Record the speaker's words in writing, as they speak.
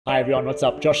Hi everyone, what's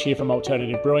up? Josh here from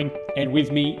Alternative Brewing, and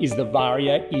with me is the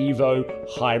Varia EVO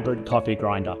Hybrid Coffee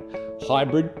Grinder.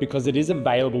 Hybrid because it is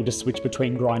available to switch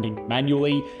between grinding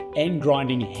manually and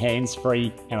grinding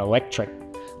hands-free and electric.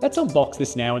 Let's unbox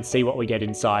this now and see what we get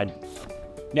inside.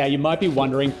 Now you might be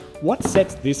wondering, what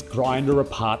sets this grinder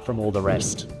apart from all the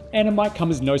rest? And it might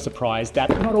come as no surprise that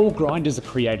not all grinders are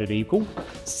created equal.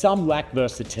 Some lack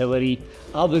versatility,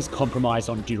 others compromise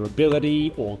on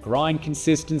durability or grind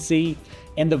consistency,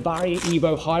 and the Varia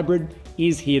EVO Hybrid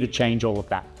is here to change all of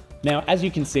that. Now, as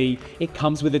you can see, it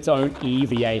comes with its own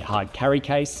EVA hard carry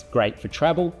case, great for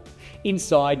travel.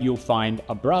 Inside, you'll find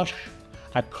a brush,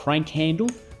 a crank handle.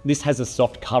 This has a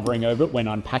soft covering over it when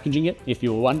unpackaging it, if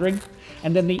you were wondering.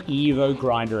 And then the EVO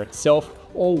grinder itself,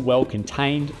 all well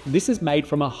contained. This is made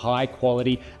from a high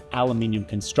quality aluminium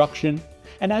construction.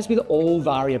 And as with all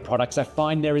Varia products, I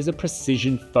find there is a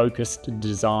precision focused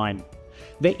design.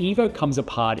 The EVO comes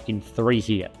apart in three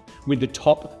here, with the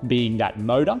top being that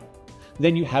motor.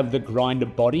 Then you have the grinder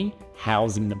body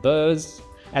housing the burrs,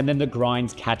 and then the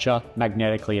grinds catcher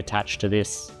magnetically attached to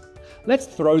this. Let's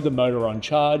throw the motor on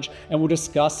charge and we'll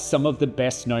discuss some of the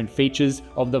best known features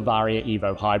of the Varia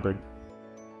EVO Hybrid.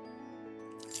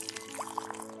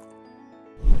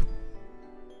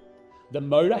 The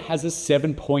motor has a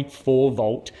 7.4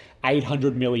 volt,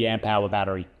 800 milliamp hour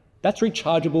battery. That's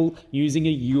rechargeable using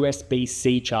a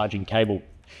USB-C charging cable.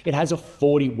 It has a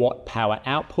 40 watt power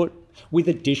output with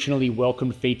additionally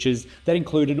welcomed features that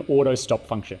include an auto stop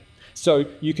function. So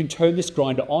you can turn this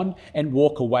grinder on and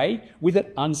walk away. With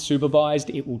it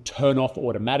unsupervised, it will turn off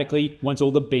automatically once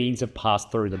all the beans have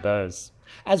passed through the burrs,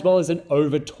 as well as an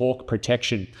over torque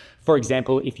protection. For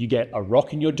example, if you get a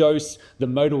rock in your dose, the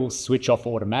motor will switch off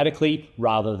automatically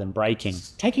rather than braking.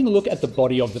 Taking a look at the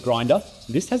body of the grinder,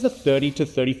 this has a 30 to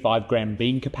 35 gram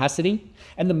bean capacity,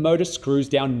 and the motor screws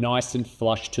down nice and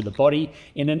flush to the body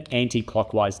in an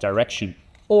anti-clockwise direction.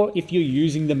 Or if you're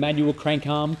using the manual crank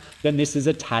arm, then this is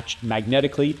attached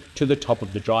magnetically to the top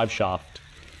of the drive shaft.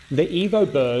 The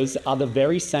EVO burrs are the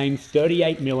very same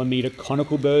 38mm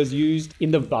conical burrs used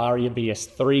in the Varia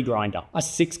VS3 grinder, a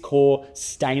 6-core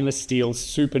stainless steel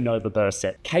supernova burr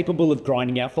set, capable of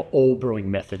grinding out for all brewing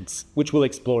methods, which we'll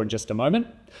explore in just a moment.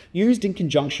 Used in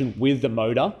conjunction with the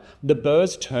motor, the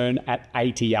burrs turn at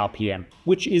 80 RPM,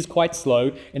 which is quite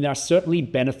slow, and there are certainly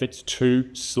benefits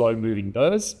to slow-moving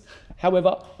burrs.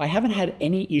 However, I haven't had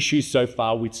any issues so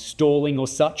far with stalling or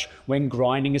such when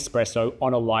grinding espresso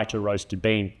on a lighter roasted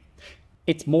bean.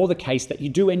 It's more the case that you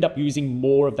do end up using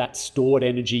more of that stored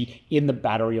energy in the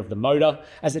battery of the motor,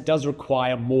 as it does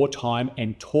require more time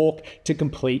and torque to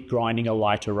complete grinding a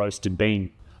lighter roasted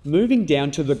bean. Moving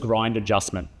down to the grind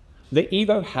adjustment. The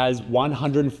EVO has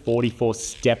 144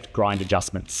 stepped grind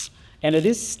adjustments, and it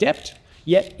is stepped,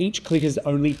 yet each click is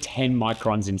only 10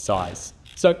 microns in size.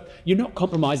 So you're not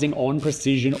compromising on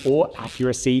precision or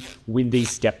accuracy with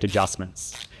these stepped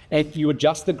adjustments. And you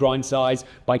adjust the grind size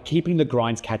by keeping the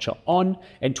grinds catcher on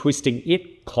and twisting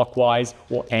it clockwise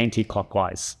or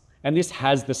anti-clockwise. And this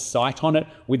has the sight on it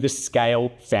with the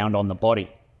scale found on the body.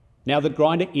 Now the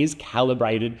grinder is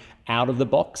calibrated out of the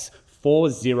box for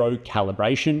zero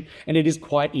calibration, and it is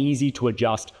quite easy to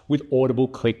adjust with audible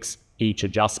clicks each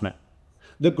adjustment.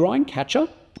 The grind catcher,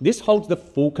 this holds the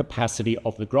full capacity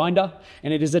of the grinder,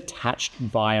 and it is attached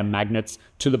via magnets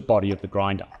to the body of the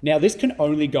grinder. Now this can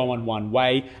only go on one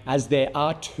way, as there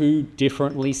are two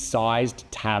differently sized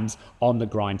tabs on the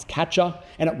grinds catcher,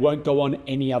 and it won't go on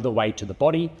any other way to the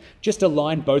body. Just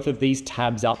align both of these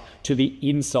tabs up to the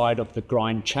inside of the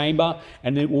grind chamber,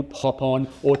 and it will pop on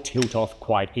or tilt off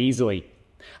quite easily.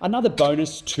 Another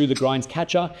bonus to the grinds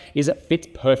catcher is it fits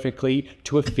perfectly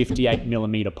to a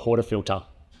 58mm portafilter.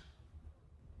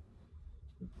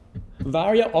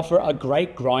 Varia offer a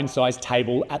great grind size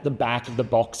table at the back of the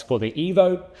box for the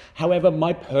EVO. However,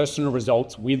 my personal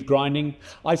results with grinding,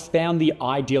 I've found the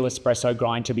ideal espresso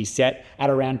grind to be set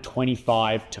at around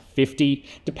 25 to 50,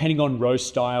 depending on roast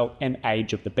style and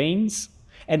age of the beans.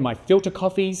 And my filter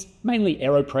coffees, mainly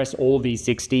AeroPress or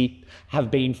V60, have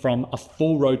been from a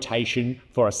full rotation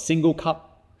for a single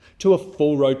cup to a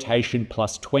full rotation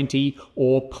plus 20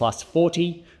 or plus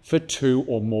 40 for 2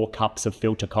 or more cups of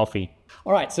filter coffee.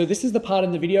 All right, so this is the part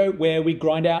in the video where we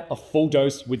grind out a full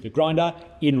dose with the grinder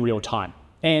in real time.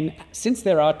 And since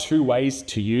there are two ways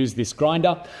to use this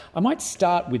grinder, I might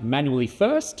start with manually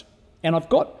first, and I've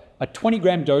got a 20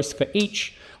 gram dose for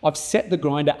each. I've set the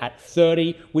grinder at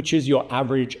 30, which is your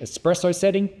average espresso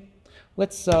setting.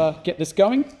 Let's get this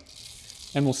going,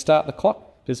 and we'll start the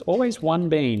clock. There's always one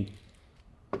bean.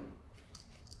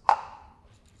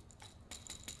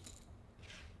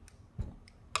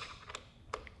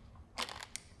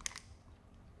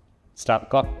 Start the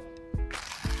clock.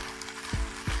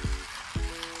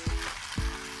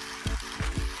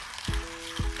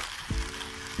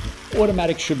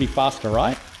 Automatic should be faster,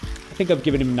 right? I think I've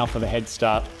given him enough of a head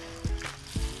start.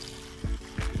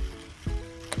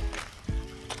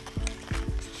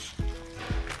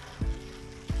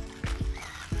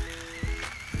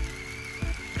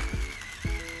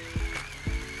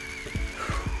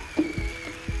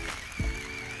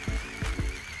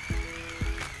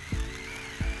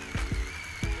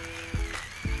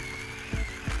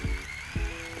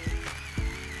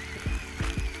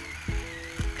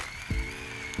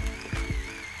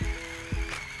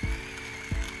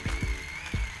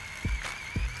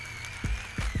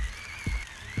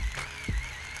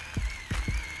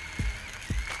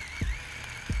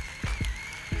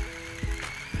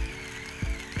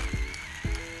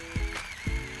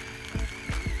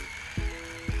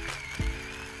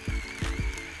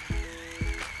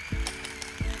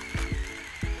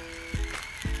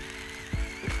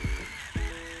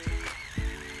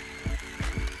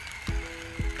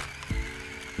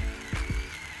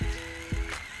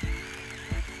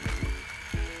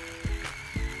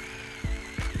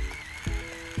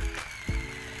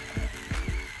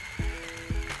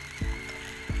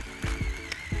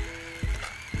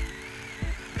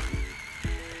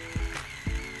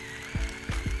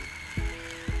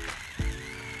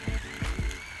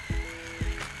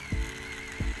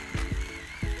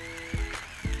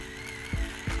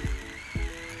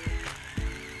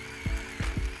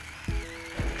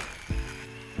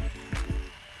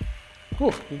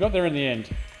 Whew, we got there in the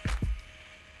end.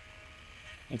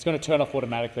 It's going to turn off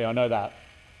automatically, I know that.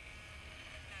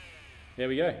 There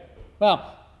we go.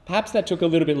 Well, perhaps that took a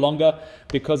little bit longer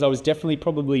because I was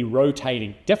probably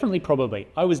rotating.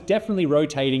 I was definitely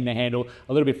rotating the handle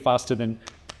a little bit faster than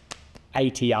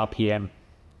 80 RPM.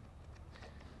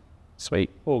 Sweet.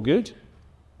 All good.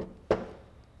 And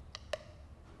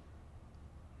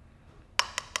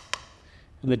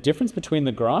the difference between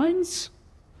the grinds?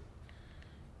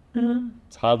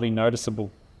 It's hardly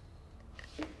noticeable.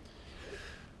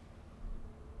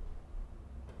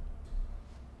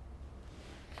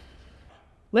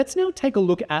 Let's now take a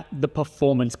look at the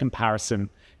performance comparison,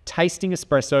 tasting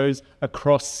espressos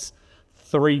across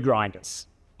 3 grinders.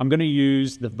 I'm going to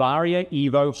use the Varia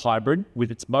EVO Hybrid with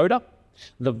its motor,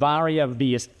 the Varia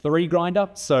VS3 grinder,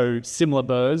 so similar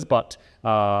Burrs, but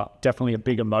definitely a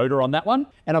bigger motor on that one.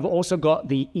 And I've also got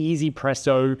the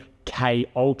EasyPresso K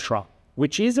Ultra,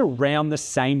 which is around the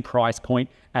same price point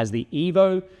as the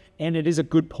EVO, and it is a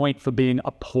good point for being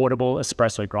a portable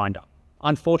espresso grinder.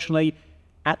 Unfortunately,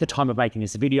 at the time of making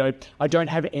this video, I don't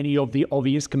have any of the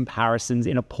obvious comparisons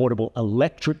in a portable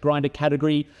electric grinder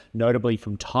category, notably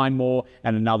from Time More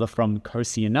and another from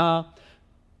Cosianar.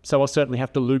 So I'll certainly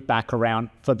have to loop back around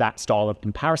for that style of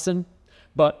comparison.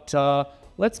 But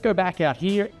let's go back out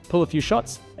here, pull a few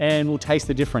shots, and we'll taste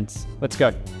the difference. Let's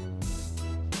go.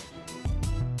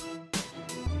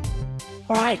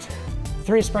 All right,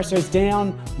 3 espressos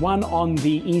down, one on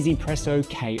the EasyPresso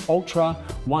K Ultra,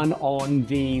 one on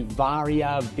the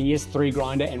Varia VS3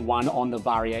 grinder, and one on the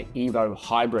Varia EVO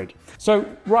Hybrid. So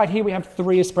right here we have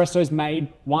 3 espressos made,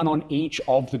 one on each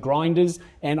of the grinders,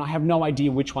 and I have no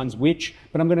idea which one's which,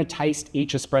 but I'm gonna taste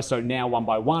each espresso now one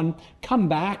by one, come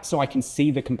back so I can see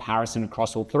the comparison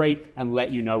across all 3 and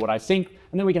let you know what I think,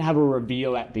 and then we can have a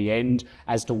reveal at the end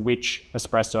as to which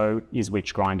espresso is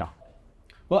which grinder.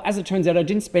 Well, as it turns out, I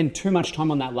didn't spend too much time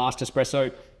on that last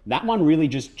espresso. That one really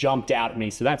just jumped out at me.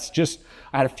 So that's just,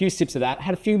 I had a few sips of that. I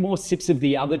had a few more sips of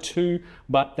the other 2,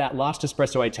 but that last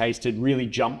espresso I tasted really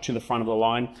jumped to the front of the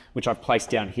line, which I've placed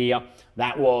down here.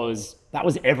 That was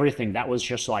everything. That was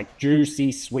just like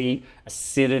juicy, sweet,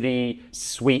 acidity,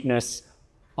 sweetness,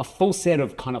 a full set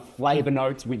of kind of flavor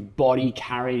notes with body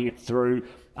carrying it through.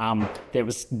 There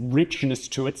was richness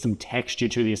to it, some texture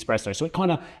to the espresso. So it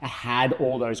kind of had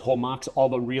all those hallmarks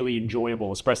of a really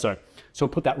enjoyable espresso. So I'll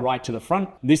put that right to the front.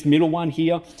 This middle one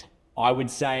here, I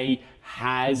would say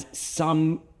has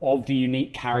some of the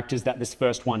unique characters that this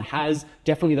first one has.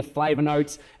 Definitely the flavor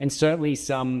notes and certainly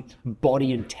some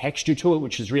body and texture to it,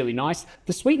 which is really nice.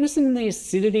 The sweetness and the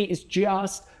acidity is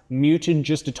just muted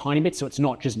just a tiny bit, so it's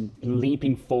not just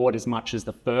leaping forward as much as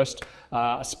the first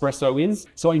espresso is.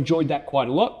 So I enjoyed that quite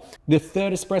a lot. The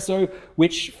third espresso,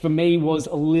 which for me was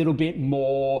a little bit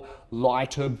more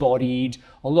lighter bodied,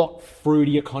 a lot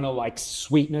fruitier, kind of like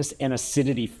sweetness and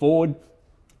acidity forward.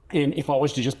 And if I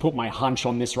was to just put my hunch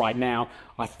on this right now,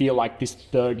 I feel like this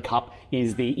third cup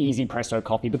is the EasyPresso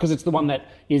coffee because it's the one that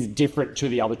is different to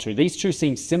the other 2. These 2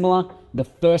 seem similar. The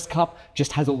first cup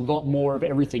just has a lot more of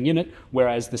everything in it,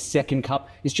 whereas the second cup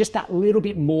is just that little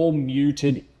bit more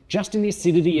muted just in the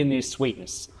acidity and the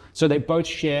sweetness. So they both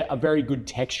share a very good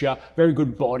texture, very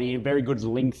good body, very good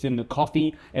length in the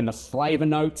coffee and the flavor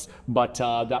notes, but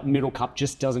that middle cup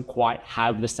just doesn't quite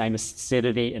have the same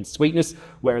acidity and sweetness,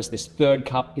 whereas this third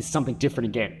cup is something different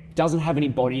again. It doesn't have any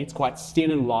body, it's quite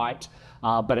thin and light,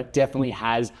 but it definitely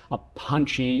has a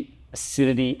punchy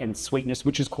acidity and sweetness,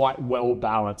 which is quite well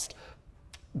balanced.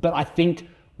 But I think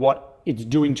what it's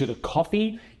doing to the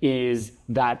coffee is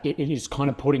that it is kind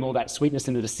of putting all that sweetness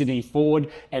and the acidity forward,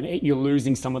 and you're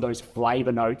losing some of those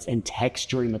flavor notes and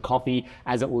texture in the coffee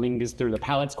as it lingers through the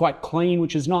palate. It's quite clean,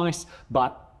 which is nice,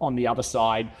 but on the other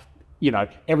side, you know,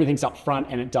 everything's up front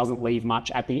and it doesn't leave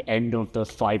much at the end of the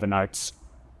flavor notes.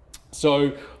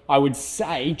 So I would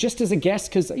say, just as a guess,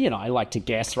 because, you know, I like to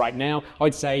guess right now, I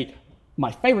would say my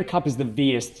favorite cup is the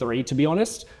VS3, to be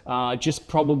honest, just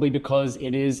probably because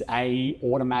it is a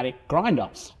automatic grinder.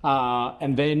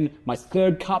 And then my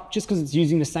third cup, just because it's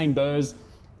using the same burrs,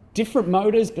 different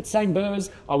motors, but same burrs,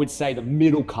 I would say the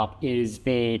middle cup is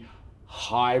the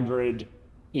Hybrid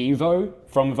EVO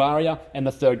from Varia, and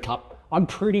the third cup, I'm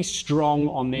pretty strong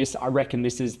on this. I reckon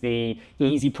this is the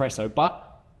Easy Presso,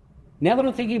 but now that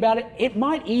I'm thinking about it, it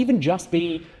might even just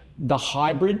be the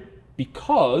Hybrid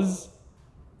because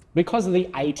of the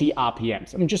 80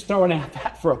 RPMs. I'm just throwing out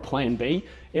that for a plan B.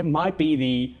 It might be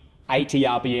the 80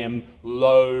 RPM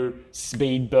low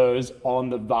speed burrs on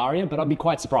the Varia, but I'd be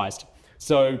quite surprised.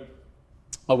 So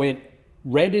I went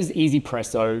red is Easy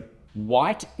Presso,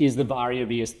 white is the Varia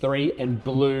VS3, and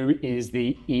blue is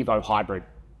the Evo Hybrid.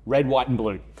 Red, white, and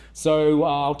blue. So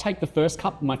I'll take the first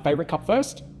cup, my favorite cup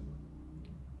first.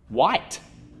 White.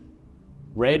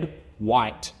 Red,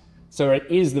 white. So it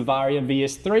is the Varia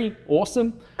VS3,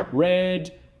 awesome.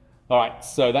 Red, all right,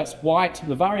 so that's white.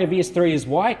 The Varia VS3 is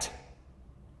white.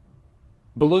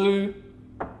 Blue,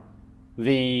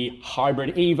 the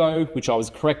Hybrid Evo, which I was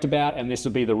correct about, and this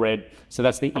will be the red. So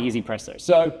that's the Easy Presso.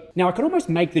 So now I could almost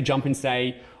make the jump and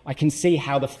say, I can see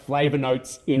how the flavor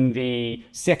notes in the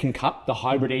second cup, the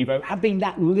Hybrid Evo, have been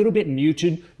that little bit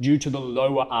muted due to the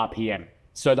lower RPM.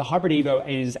 So the Hybrid Evo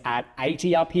is at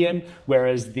 80 RPM,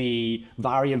 whereas the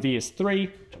Varia VS3,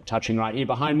 which I'm touching right here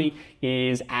behind me,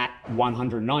 is at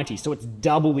 190. So it's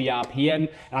double the RPM, and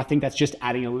I think that's just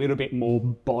adding a little bit more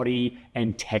body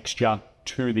and texture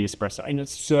to the espresso, and it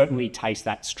certainly tastes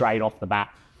that straight off the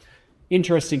bat.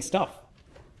 Interesting stuff.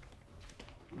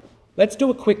 Let's do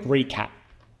a quick recap.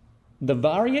 The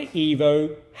Varia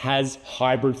EVO has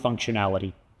hybrid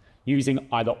functionality, using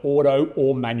either auto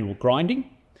or manual grinding.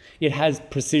 It has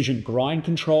precision grind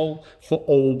control for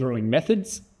all brewing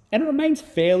methods, and it remains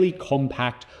fairly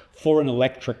compact for an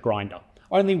electric grinder,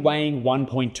 only weighing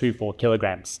 1.24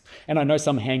 kilograms. And I know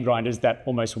some hand grinders that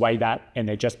almost weigh that, and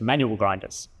they're just manual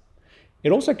grinders.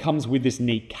 It also comes with this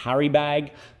neat carry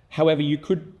bag. However, you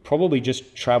could probably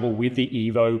just travel with the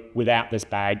Evo without this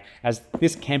bag, as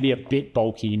this can be a bit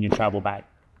bulky in your travel bag.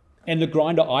 And the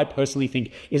grinder, I personally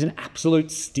think, is an absolute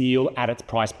steal at its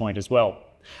price point as well.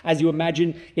 As you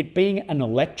imagine, it being an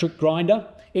electric grinder,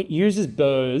 it uses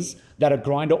burrs that a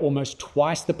grinder almost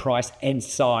twice the price and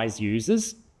size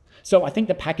uses. So I think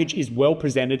the package is well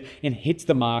presented and hits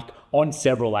the mark on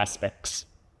several aspects.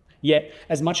 Yet,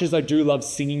 as much as I do love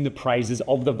singing the praises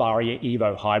of the Varia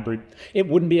EVO Hybrid, it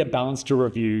wouldn't be a balanced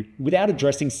review without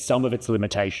addressing some of its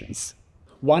limitations.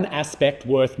 One aspect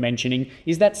worth mentioning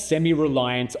is that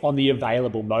semi-reliance on the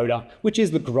available motor, which is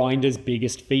the grinder's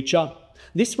biggest feature.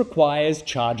 This requires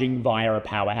charging via a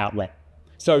power outlet.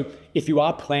 So if you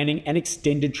are planning an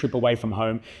extended trip away from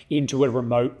home into a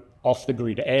remote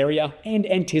off-the-grid area and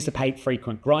anticipate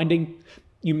frequent grinding,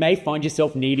 you may find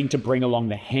yourself needing to bring along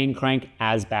the hand crank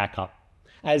as backup.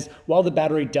 As while the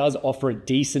battery does offer a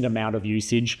decent amount of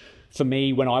usage, for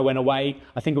me, when I went away,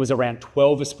 I think it was around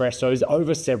 12 espressos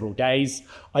over several days,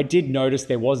 I did notice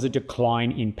there was a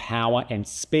decline in power and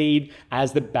speed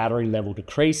as the battery level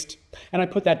decreased, and I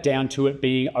put that down to it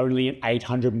being only an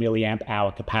 800 milliamp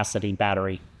hour capacity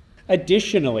battery.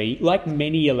 Additionally, like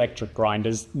many electric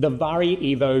grinders, the Varia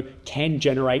EVO can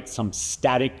generate some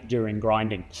static during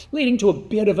grinding, leading to a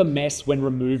bit of a mess when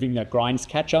removing the grinds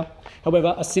catcher.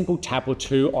 However, a simple tap or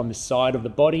two on the side of the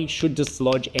body should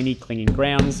dislodge any clinging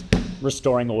grounds,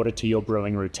 restoring order to your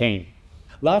brewing routine.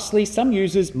 Lastly, some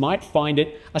users might find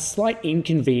it a slight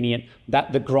inconvenient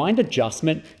that the grind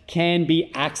adjustment can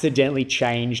be accidentally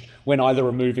changed when either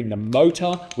removing the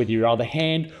motor with your other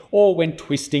hand or when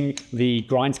twisting the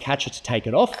grinds catcher to take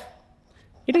it off.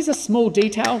 It is a small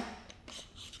detail.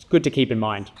 It's good to keep in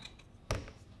mind.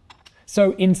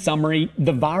 So in summary,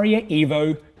 the Varia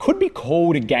EVO could be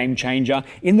called a game changer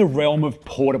in the realm of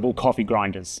portable coffee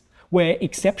grinders, where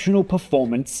exceptional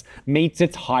performance meets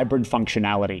its hybrid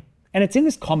functionality. And it's in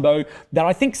this combo that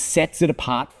I think sets it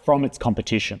apart from its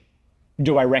competition.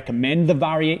 Do I recommend the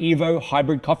Varia EVO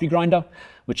Hybrid Coffee Grinder,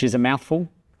 which is a mouthful?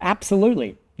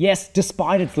 Absolutely. Yes,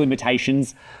 despite its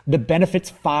limitations, the benefits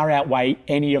far outweigh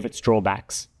any of its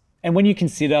drawbacks. And when you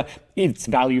consider its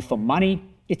value for money,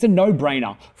 it's a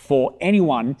no-brainer for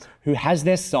anyone who has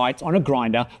their sights on a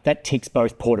grinder that ticks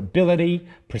both portability,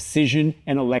 precision,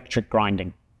 and electric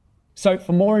grinding. So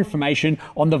for more information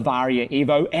on the Varia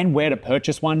EVO and where to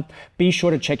purchase one, be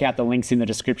sure to check out the links in the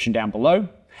description down below.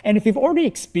 And if you've already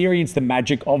experienced the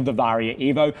magic of the Varia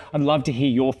EVO, I'd love to hear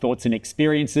your thoughts and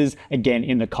experiences again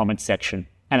in the comments section.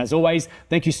 And as always,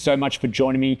 thank you so much for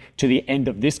joining me to the end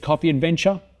of this coffee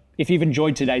adventure. If you've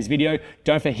enjoyed today's video,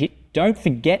 don't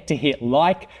forget to hit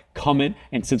like, comment,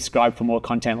 and subscribe for more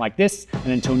content like this.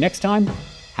 And until next time,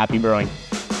 happy brewing.